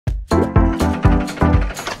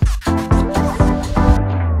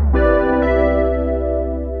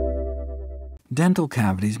Dental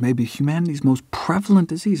cavities may be humanity's most prevalent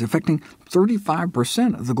disease, affecting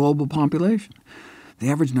 35% of the global population. The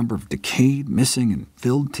average number of decayed, missing, and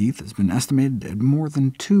filled teeth has been estimated at more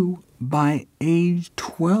than 2 by age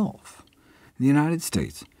 12. In the United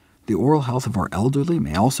States, the oral health of our elderly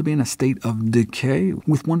may also be in a state of decay,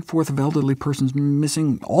 with 1/4 of elderly persons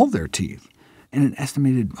missing all their teeth, and an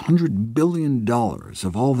estimated $100 billion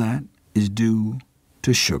of all that is due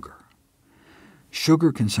to sugar.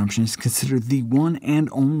 Sugar consumption is considered the one and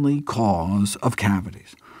only cause of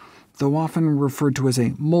cavities. Though often referred to as a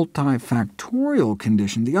multifactorial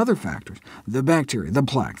condition, the other factors— the bacteria, the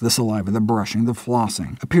plaque, the saliva, the brushing, the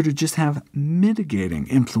flossing— appear to just have mitigating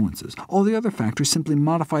influences. All the other factors simply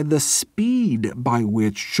modify the speed by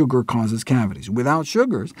which sugar causes cavities. Without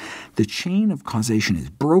sugars, the chain of causation is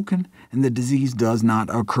broken, and the disease does not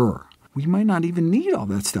occur. We might not even need all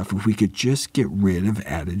that stuff if we could just get rid of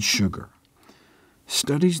added sugar.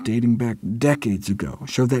 Studies dating back decades ago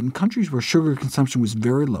show that in countries where sugar consumption was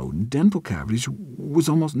very low, dental cavities was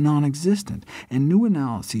almost non-existent, and new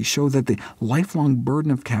analyses show that the lifelong burden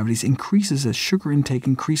of cavities increases as sugar intake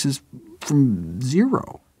increases from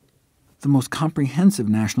zero. The most comprehensive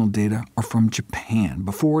national data are from Japan,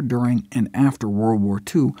 before, during, and after World War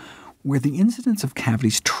II, where the incidence of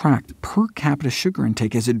cavities tracked per capita sugar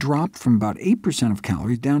intake as it dropped from about 8% of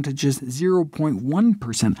calories down to just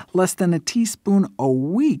 0.1%, less than a teaspoon a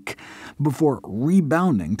week, before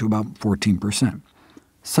rebounding to about 14%.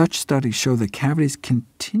 Such studies show that cavities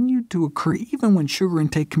continued to occur even when sugar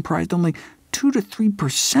intake comprised only 2 to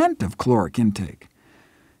 3% of caloric intake.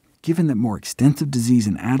 Given that more extensive disease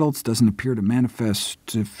in adults doesn't appear to manifest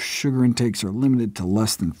if sugar intakes are limited to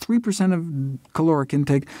less than 3% of caloric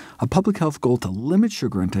intake, a public health goal to limit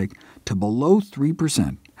sugar intake to below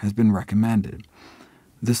 3% has been recommended.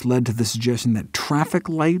 This led to the suggestion that traffic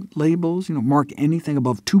light labels mark anything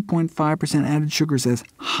above 2.5% added sugars as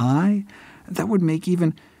high. That would make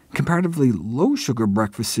even comparatively low-sugar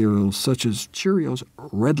breakfast cereals such as Cheerios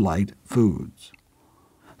red light foods.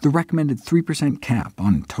 The recommended 3% cap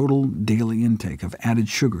on total daily intake of added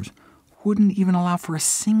sugars wouldn't even allow for a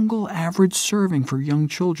single average serving for young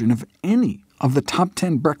children of any of the top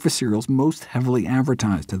 10 breakfast cereals most heavily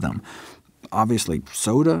advertised to them. Obviously,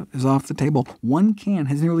 soda is off the table. One can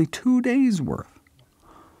has nearly 2 days' worth.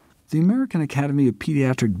 The American Academy of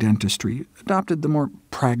Pediatric Dentistry adopted the more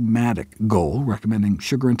pragmatic goal, recommending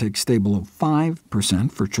sugar intake stay below 5%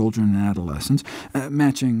 for children and adolescents,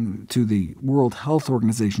 matching to the World Health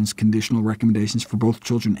Organization's conditional recommendations for both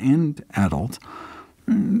children and adults.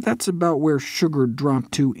 That's about where sugar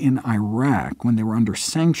dropped to in Iraq when they were under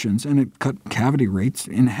sanctions, and it cut cavity rates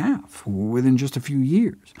in half within just a few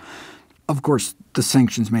years. Of course, the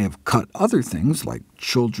sanctions may have cut other things, like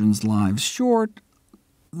children's lives, short,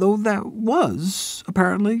 though that was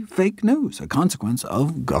apparently fake news, a consequence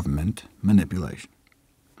of government manipulation.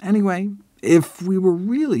 Anyway, if we were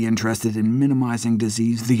really interested in minimizing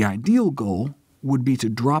disease, the ideal goal would be to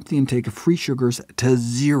drop the intake of free sugars to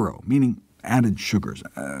zero, meaning added sugars.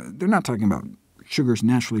 They're not talking about sugars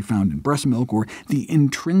naturally found in breast milk or the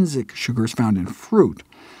intrinsic sugars found in fruit.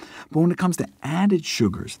 But when it comes to added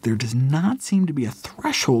sugars, there does not seem to be a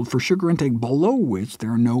threshold for sugar intake below which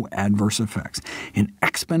there are no adverse effects. An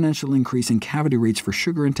exponential increase in cavity rates for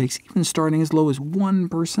sugar intakes even starting as low as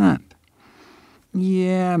 1%.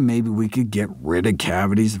 Yeah, maybe we could get rid of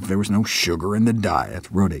cavities if there was no sugar in the diet,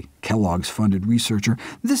 wrote a Kellogg's-funded researcher.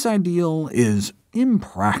 This ideal is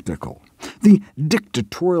impractical. The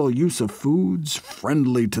dictatorial use of foods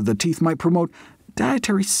friendly to the teeth might promote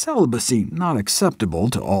dietary celibacy, not acceptable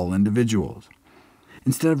to all individuals.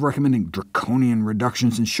 Instead of recommending draconian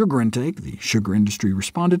reductions in sugar intake, the sugar industry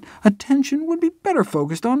responded, attention would be better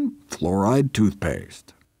focused on fluoride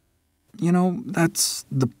toothpaste. That's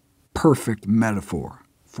the perfect metaphor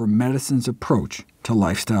for medicine's approach to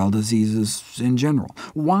lifestyle diseases in general.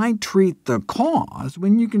 Why treat the cause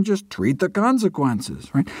when you can just treat the consequences,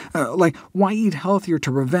 right? Like, why eat healthier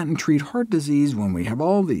to prevent and treat heart disease when we have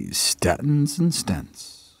all these statins and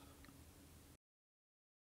stents?